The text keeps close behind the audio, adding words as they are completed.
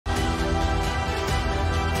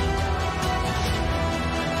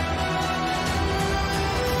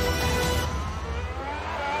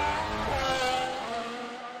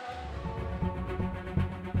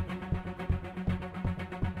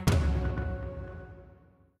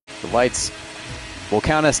lights will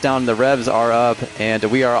count us down. The revs are up, and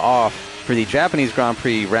we are off for the Japanese Grand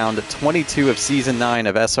Prix, round 22 of Season 9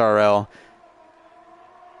 of SRL.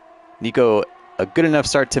 Nico, a good enough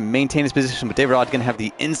start to maintain his position, but David Rod going to have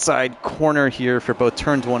the inside corner here for both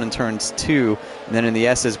turns 1 and turns 2. And then in the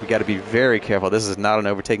S's, we got to be very careful. This is not an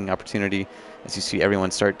overtaking opportunity, as you see everyone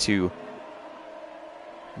start to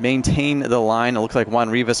maintain the line. It looks like Juan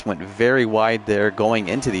Rivas went very wide there going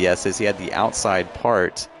into the S's. He had the outside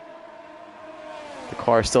part. The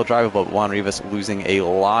car is still drivable, but Juan Rivas losing a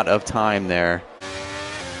lot of time there.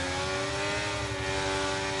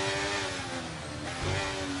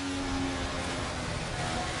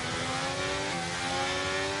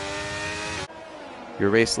 Your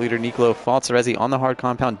race leader, Nicolo Falzaresi, on the hard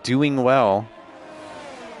compound, doing well.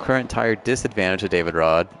 Current tire disadvantage of David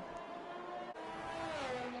Rod.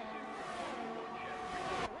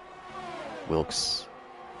 Wilkes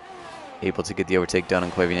able to get the overtake done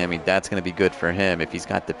on Koivuniemi. That's going to be good for him. If he's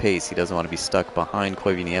got the pace, he doesn't want to be stuck behind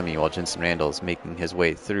Koivuniemi while Jenson Randall is making his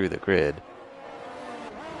way through the grid.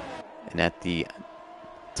 And at the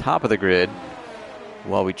top of the grid,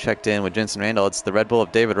 while we checked in with Jenson Randall, it's the Red Bull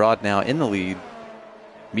of David Rod now in the lead.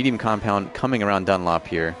 Medium compound coming around Dunlop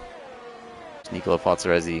here. It's Nicolo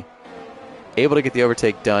Falzaresi able to get the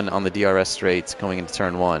overtake done on the DRS straights going into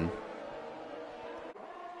turn 1.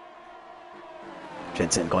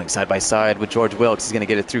 Jenson going side by side with George Wilkes. He's going to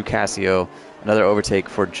get it through Casio. Another overtake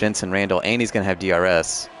for Jenson Randall, and he's going to have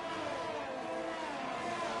DRS.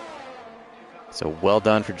 So well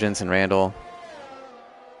done for Jenson Randall.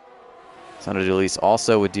 Sandro Doulis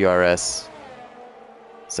also with DRS.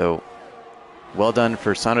 So well done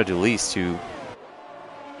for Sandro Doulis to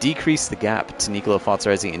decrease the gap to Nicolo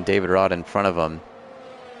Falzaresi and David Rod in front of him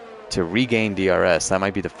to regain DRS. That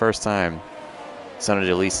might be the first time Sandro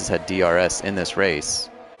Doulis has had DRS in this race.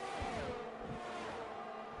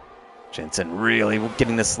 Jenson really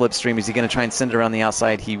getting the slipstream. Is he going to try and send it around the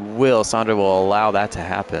outside? He will. Sandro will allow that to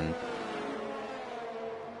happen.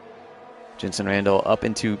 Jenson Randall up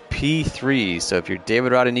into P3. So if you're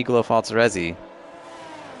David Rod and Nicolo Falzaresi,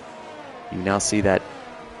 you now see that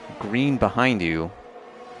green behind you.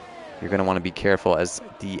 You're going to want to be careful as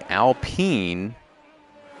the Alpine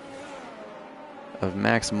of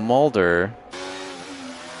Max Mulder.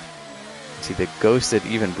 See the ghosted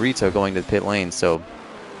even Brito going to the pit lane. So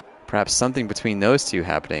perhaps something between those two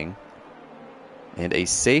happening. And a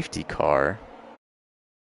safety car.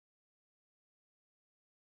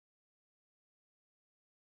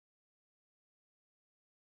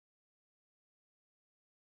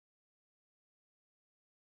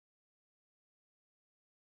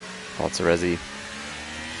 Falzaresi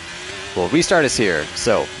will restart us here.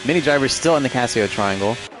 So, mini drivers still in the Casio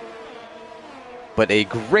triangle. But a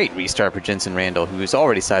great restart for Jenson Randall, who is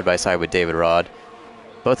already side by side with David Rod.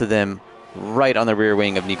 Both of them right on the rear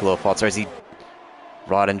wing of Nicolo Falzaresi.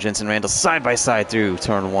 Rod and Jenson Randall side by side through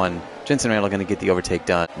turn 1. Jenson Randall going to get the overtake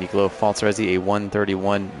done. Nicolo Falzaresi a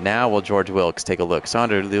 131. Now will George Wilkes take a look.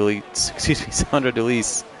 Sandro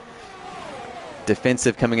Doulis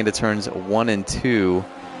defensive coming into turns 1 and 2.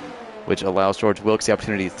 Which allows George Wilkes the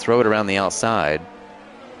opportunity to throw it around the outside.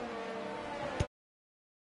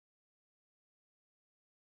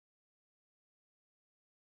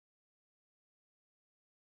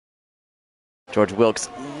 George Wilkes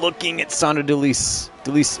looking at Sandro Doulis.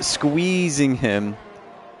 Doulis squeezing him.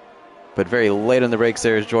 But very late on the brakes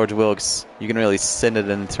there is George Wilkes. You can really send it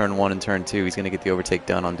in turn 1 and turn 2. He's going to get the overtake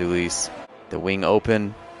done on Doulis. The wing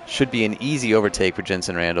open. Should be an easy overtake for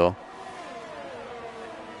Jenson Randall.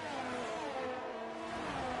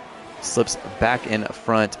 Slips back in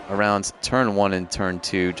front around turn 1 and turn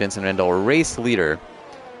 2. Jenson Randall, race leader.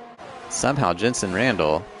 Somehow Jenson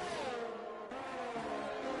Randall,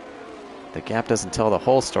 the gap doesn't tell the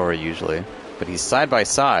whole story usually, but he's side by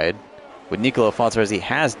side with Nicolo Falzaresi. He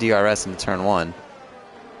has DRS in turn 1,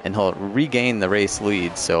 and he'll regain the race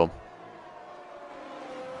lead. So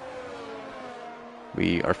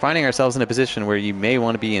we are finding ourselves in a position where you may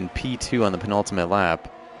want to be in P2 on the penultimate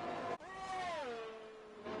lap.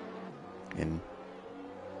 And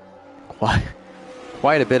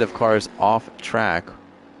quite a bit of cars off track.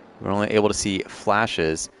 We're only able to see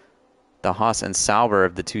flashes. The Haas and Sauber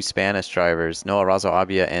of the two Spanish drivers, Noah Razo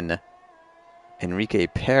Abia and Enrique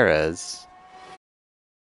Perez.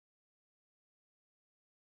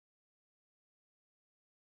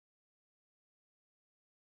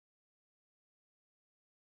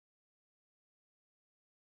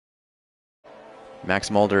 Max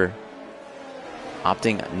Mulder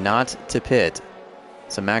opting not to pit.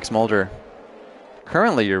 So Max Mulder,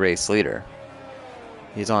 currently your race leader.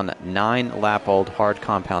 He's on 9 lap-old hard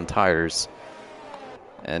compound tires.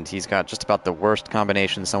 And he's got just about the worst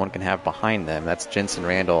combination someone can have behind them. That's Jensen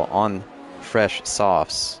Randall on fresh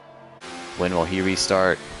softs. When will he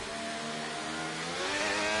restart?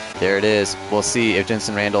 There it is. We'll see if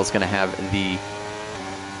Jensen Randall is going to have the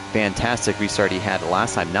fantastic restart he had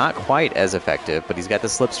last time. Not quite as effective, but he's got the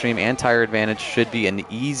slipstream and tire advantage. Should be an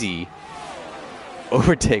easy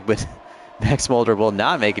overtake, but Max Mulder will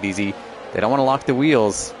not make it easy. They don't want to lock the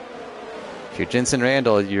wheels. If you're Jensen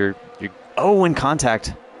Randall, you're oh, in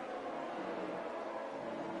contact.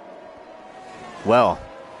 Well,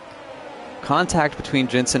 contact between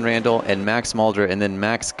Jensen Randall and Max Mulder, and then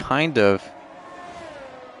Max kind of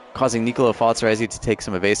causing Nicolo Falzaresi to take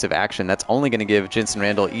some evasive action. That's only going to give Jensen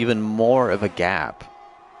Randall even more of a gap.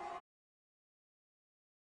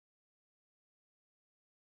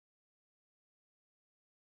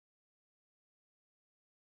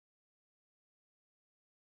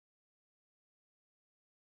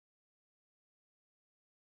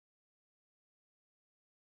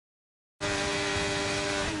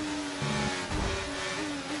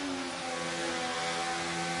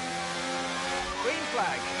 Green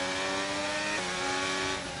flag.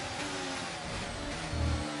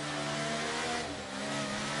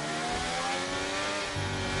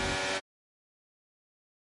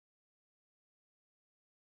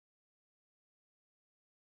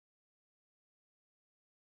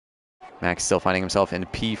 Max still finding himself in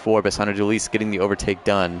P4, but Sandro Doulis getting the overtake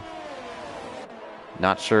done.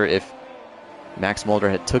 Not sure if Max Mulder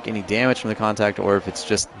had took any damage from the contact or if it's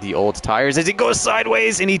just the old tires as he goes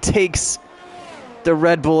sideways and he takes the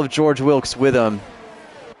Red Bull of George Wilkes with him.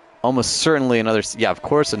 Almost certainly another, yeah, of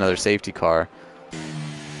course, another safety car.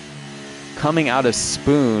 Coming out of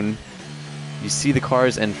Spoon, you see the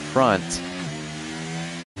cars in front.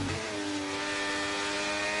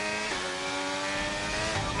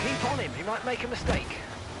 Keep on him, he might make a mistake.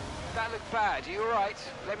 That looked bad, are you alright?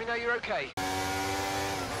 Let me know you're okay.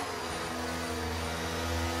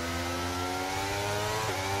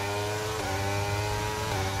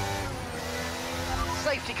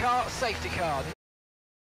 Safety car, safety car.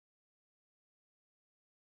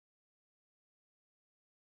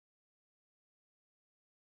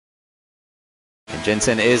 And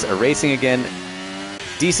Jensen is racing again.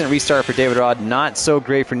 Decent restart for David Rod, not so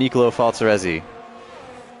great for Nicolo Falzaresi.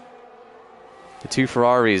 The two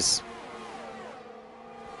Ferraris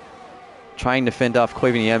trying to fend off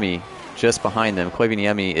Koivuniemi just behind them.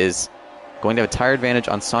 Koivuniemi is going to have a tire advantage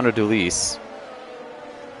on Sandro Doulis.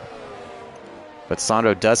 But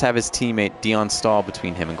Sandro does have his teammate Dion Stahl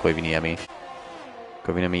between him and Koivuniemi.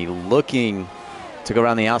 Koivuniemi looking to go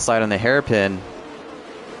around the outside on the hairpin.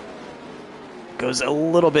 Goes a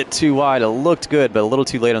little bit too wide. It looked good, but a little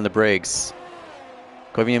too late on the brakes.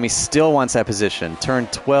 Koivuniemi still wants that position. Turn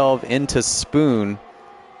 12 into Spoon.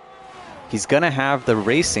 He's going to have the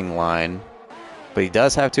racing line, but he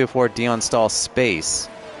does have to afford Dion Stahl space.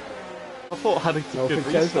 I thought having a good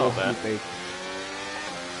restart there.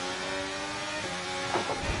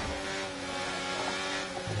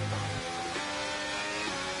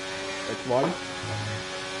 That's one.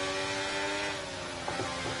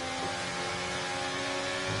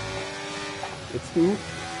 It's two.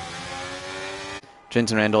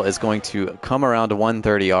 Jensen Randall is going to come around to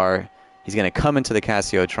 130R. He's going to come into the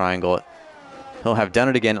Casio triangle. He'll have done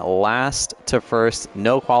it again, last to first,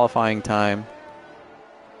 no qualifying time.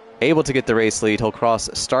 Able to get the race lead. He'll cross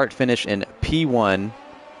start-finish in P1,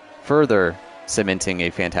 further cementing a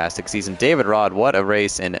fantastic season. David Rod, what a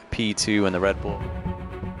race in P2 in the Red Bull.